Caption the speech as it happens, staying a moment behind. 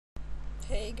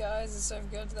Hey guys, it's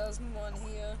Good 2001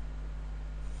 here.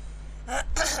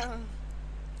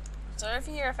 So if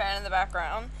you hear a fan in the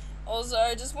background, also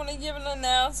I just want to give an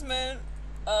announcement.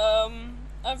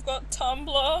 I've got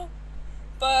Tumblr,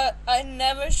 but I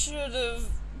never should have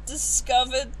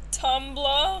discovered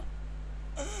Tumblr.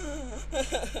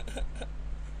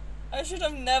 I should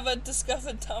have never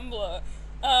discovered Tumblr.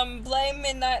 Blame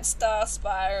Midnight Star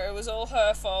Spire, it was all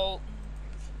her fault.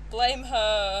 Blame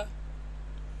her.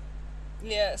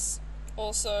 Yes.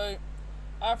 Also,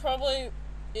 I'll probably,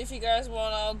 if you guys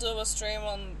want, I'll do a stream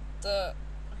on the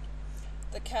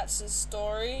cat's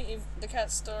story. If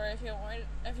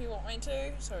you want me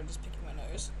to. Sorry, just picking my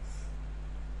nose.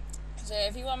 So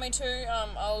if you want me to,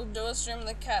 I'll do a stream on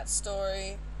the cat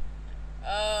story.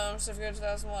 So if you're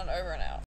 2001, over and out.